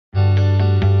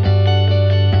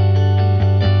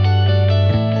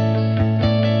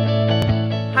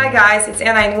Hi guys, it's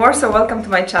Anna in Warsaw, welcome to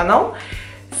my channel.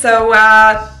 So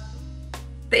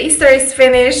the Easter is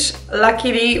finished.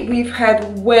 Luckily we've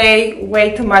had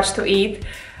way too much to eat.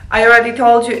 I already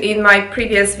told you in my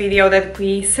previous video that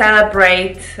we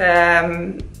celebrate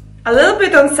a little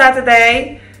bit on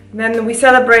Saturday, then we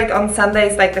celebrate on Sunday,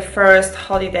 it's like the first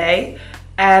holiday,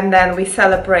 and then we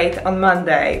celebrate on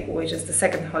Monday, which is the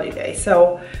second holiday.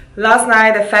 So last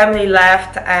night the family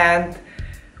left and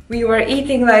we were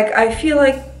eating, like, I feel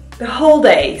like the whole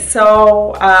day,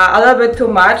 so a little bit too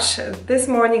much. This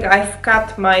morning I've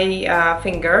cut my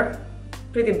finger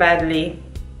pretty badly,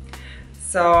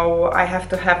 so I have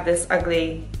to have this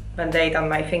ugly band-aid on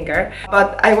my finger.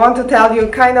 But I want to tell you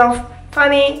kind of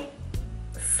funny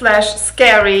slash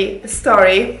scary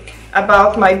story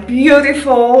about my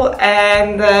beautiful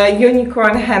and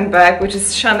unicorn handbag, which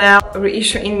is Chanel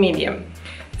reissue in medium.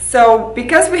 So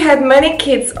because we had many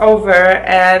kids over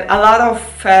and a lot of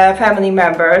family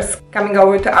members coming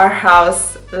over to our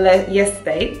house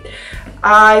yesterday,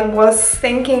 I was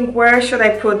thinking, where should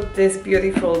I put this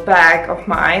beautiful bag of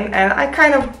mine? And I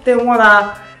kind of didn't want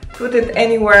to put it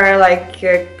anywhere, like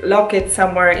lock it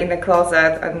somewhere in the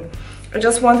closet, and I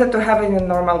just wanted to have it in a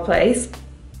normal place,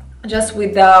 just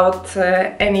without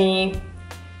any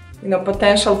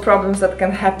potential problems that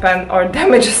can happen or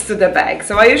damages to the bag.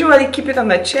 So I usually keep it on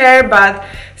the chair, but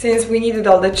since we needed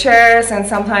all the chairs and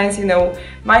sometimes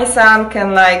my son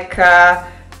can like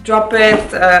drop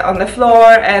it on the floor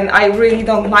and I really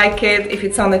don't like it if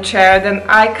it's on the chair, then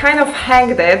I kind of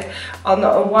hanged it on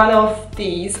one of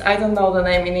these. I don't know the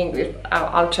name in English,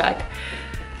 I'll check.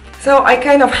 So I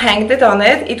kind of hanged it on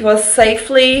it. It was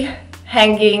safely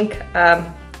hanging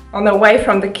on the way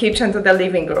from the kitchen to the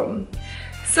living room.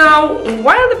 So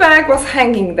while the bag was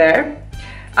hanging there,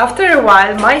 after a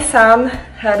while my son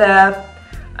had an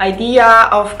idea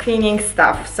of cleaning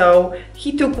stuff. So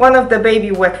he took one of the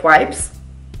baby wet wipes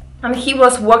and he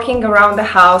was walking around the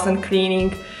house and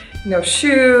cleaning,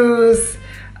 shoes,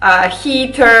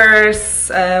 heaters,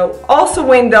 also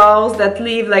windows that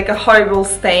leave like a horrible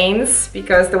stains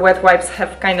because the wet wipes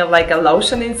have kind of like a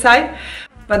lotion inside.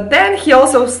 But then he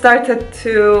also started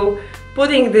to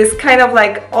putting this kind of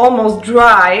like almost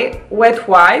dry wet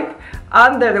wipe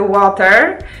under the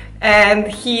water,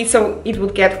 and so it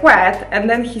would get wet, and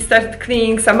then he started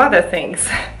cleaning some other things.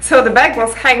 So the bag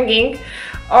was hanging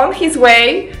on his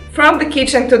way from the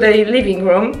kitchen to the living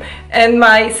room, and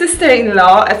my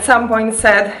sister-in-law at some point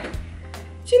said,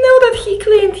 "Do you know that he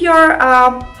cleaned your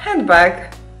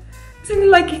handbag? Isn't it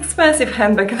like expensive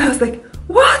handbag?" And I was like,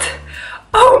 "What?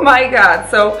 Oh my god!"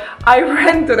 So I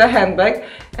ran to the handbag,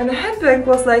 and the handbag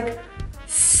was like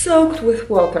soaked with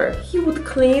water. He would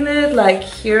clean it like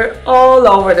here all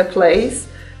over the place,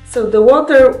 so the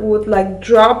water would like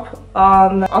drop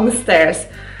on the stairs.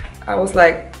 I was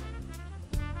like,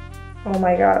 oh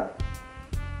my god.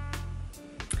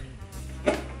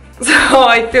 So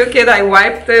I took it, I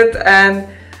wiped it, and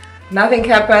nothing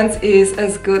happens, is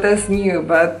as good as new,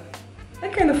 but I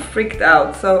kind of freaked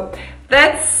out. So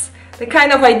that's the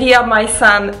kind of idea my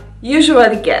son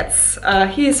usually gets.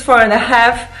 He is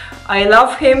 4.5. I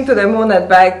love him to the moon and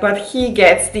back, but he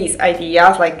gets these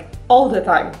ideas like all the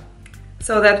time.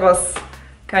 So that was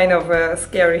kind of a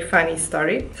scary, funny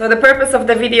story. So the purpose of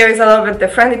the video is a little bit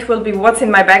different. It will be what's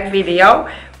in my bag video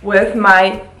with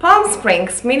my Palm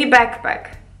Springs mini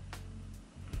backpack.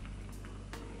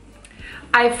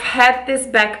 I've had this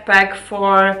backpack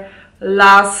for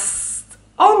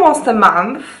almost a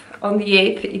month. On the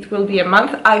 8th it will be a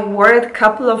month. I wore it a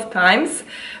couple of times,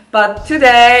 but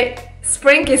today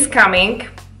spring is coming.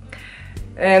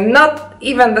 Not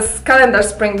even the calendar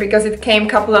spring because it came a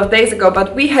couple of days ago,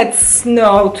 but we had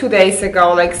snow 2 days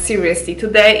ago, like seriously.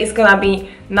 Today is gonna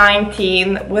be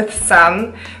 19 with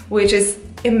sun, which is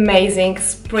amazing.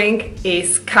 Spring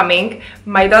is coming.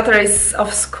 My daughter is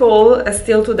off school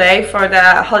still today for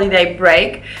the holiday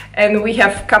break, and we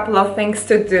have a couple of things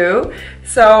to do.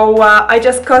 So I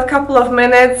just got a couple of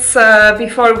minutes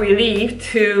before we leave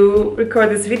to record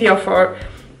this video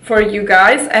for you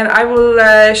guys, and I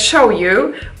will show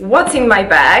you what's in my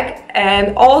bag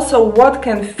and also what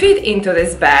can fit into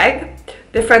this bag,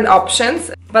 different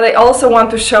options. But I also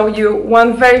want to show you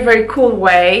one very cool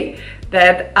way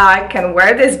that I can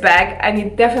wear this bag, and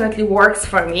it definitely works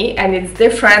for me, and it's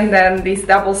different than these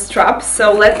double straps.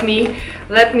 So let me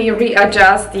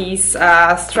readjust these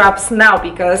straps now,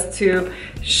 because to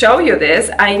show you this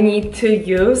I need to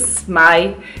use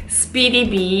my Speedy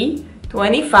B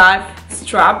 25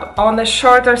 strap on a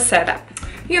shorter setup.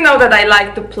 You know that I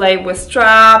like to play with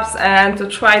straps and to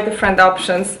try different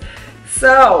options.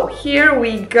 So here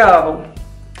we go.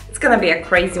 It's gonna be a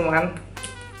crazy one.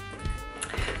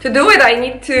 To do it, I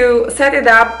need to set it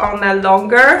up on a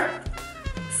longer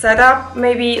setup.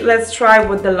 Maybe let's try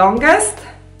with the longest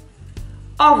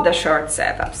of the short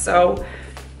setup. So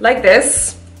like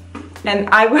this, and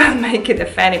I will make it a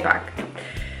fanny pack.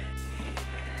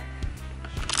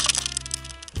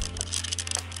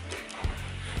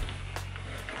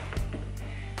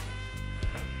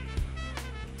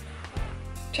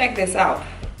 Check this out.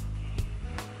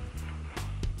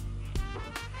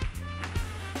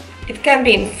 It can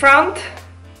be in front,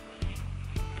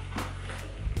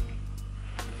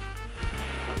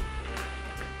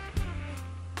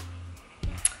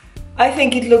 I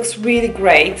think it looks really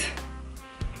great.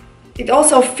 It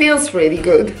also feels really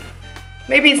good.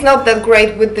 Maybe it's not that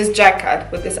great with this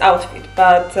jacket, with this outfit,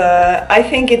 but I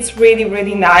think it's really,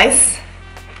 really nice.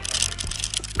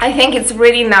 I think it's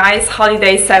really nice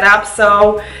holiday setup,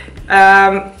 so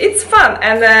it's fun.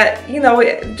 And you know,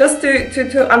 just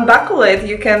to unbuckle it,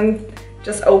 you can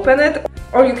just open it,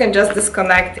 or you can just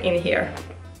disconnect in here.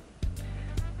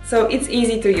 So it's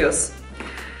easy to use.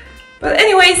 But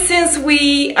anyway, since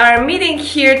we are meeting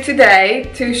here today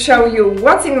to show you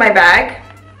what's in my bag,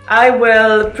 I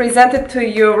will present it to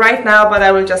you right now, but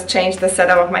I will just change the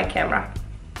setup of my camera.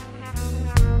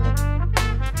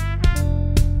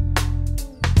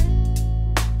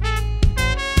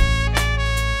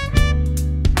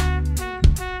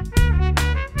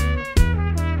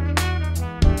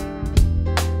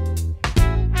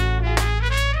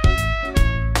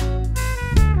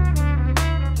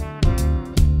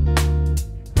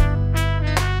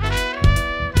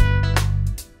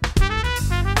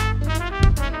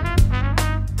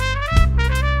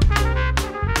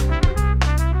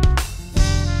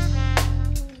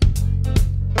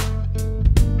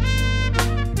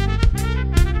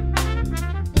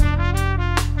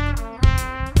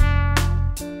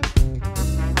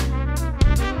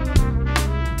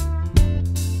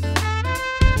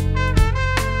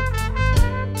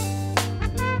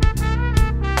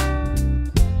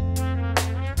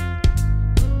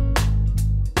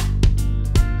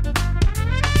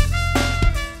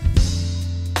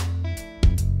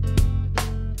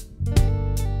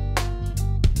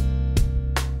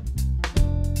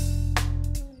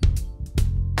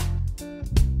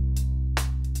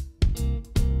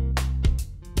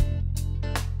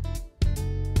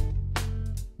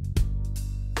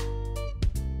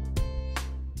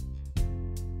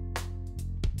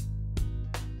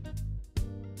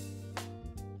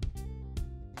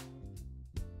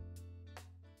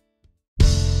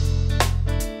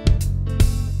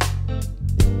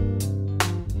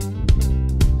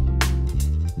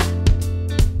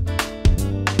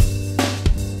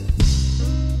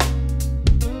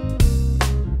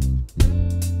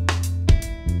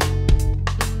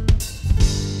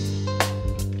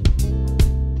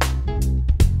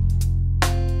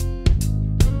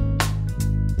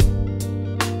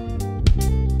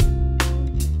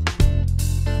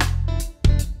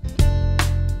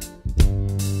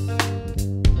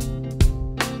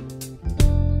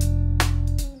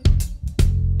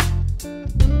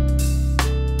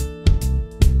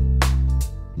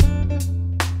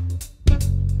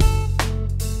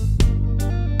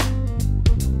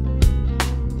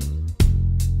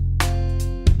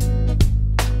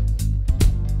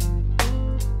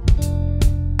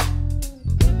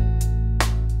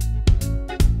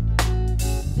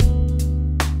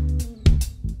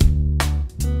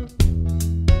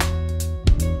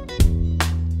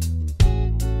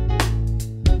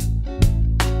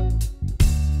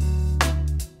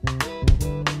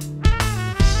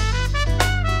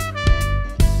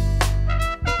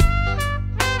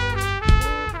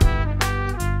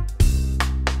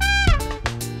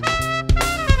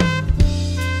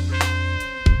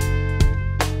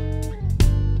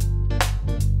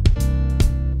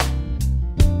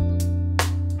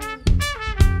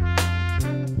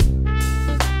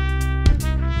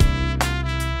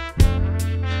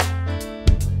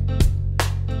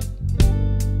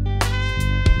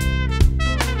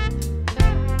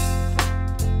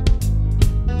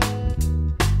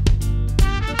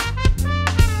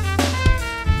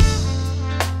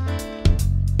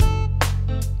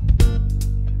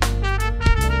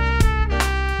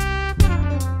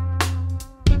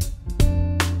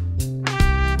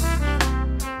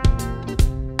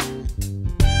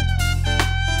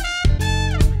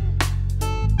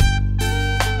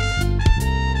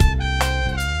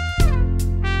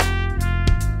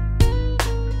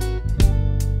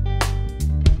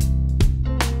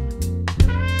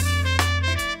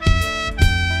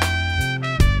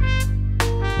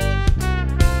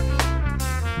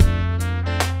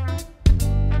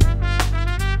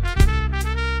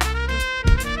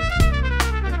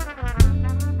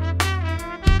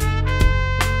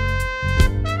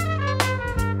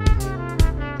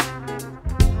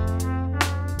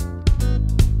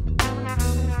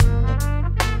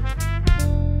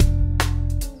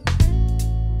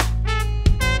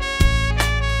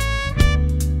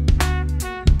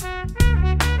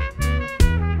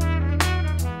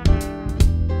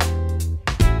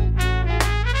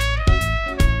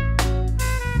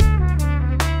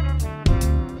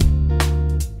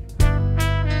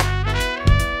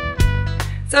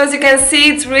 as you can see,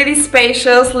 it's really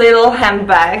spacious little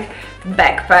handbag,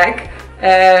 backpack.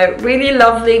 Really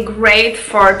lovely, great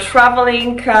for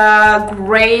traveling,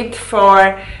 great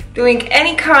for doing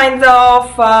any kind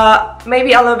of,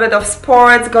 maybe a little bit of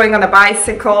sports, going on a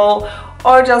bicycle,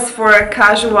 or just for a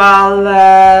casual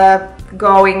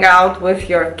going out with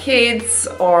your kids,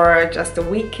 or just a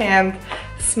weekend,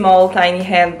 small tiny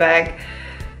handbag.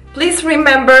 Please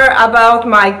remember about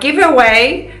my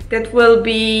giveaway that will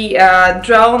be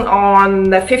drawn on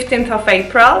the 15th of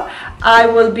April. I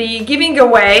will be giving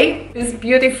away this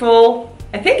beautiful,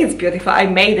 I think it's beautiful, I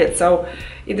made it, so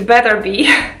it better be.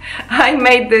 I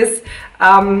made this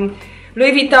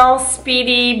Louis Vuitton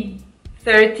Speedy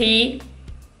 30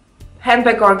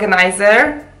 handbag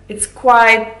organizer. It's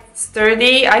quite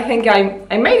sturdy. I think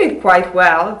I made it quite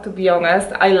well, to be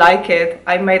honest. I like it.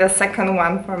 I made a second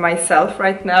one for myself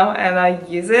right now and I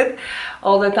use it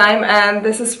all the time, and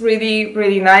this is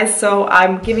really nice, so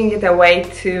I'm giving it away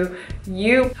to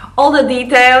you. All the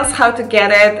details how to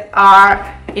get it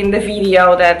are in the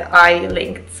video that I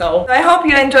linked. So I hope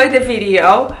you enjoyed the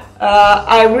video.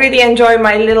 I really enjoy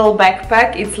my little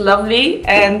backpack. It's lovely,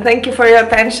 and thank you for your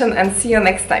attention and see you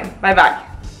next time. Bye bye.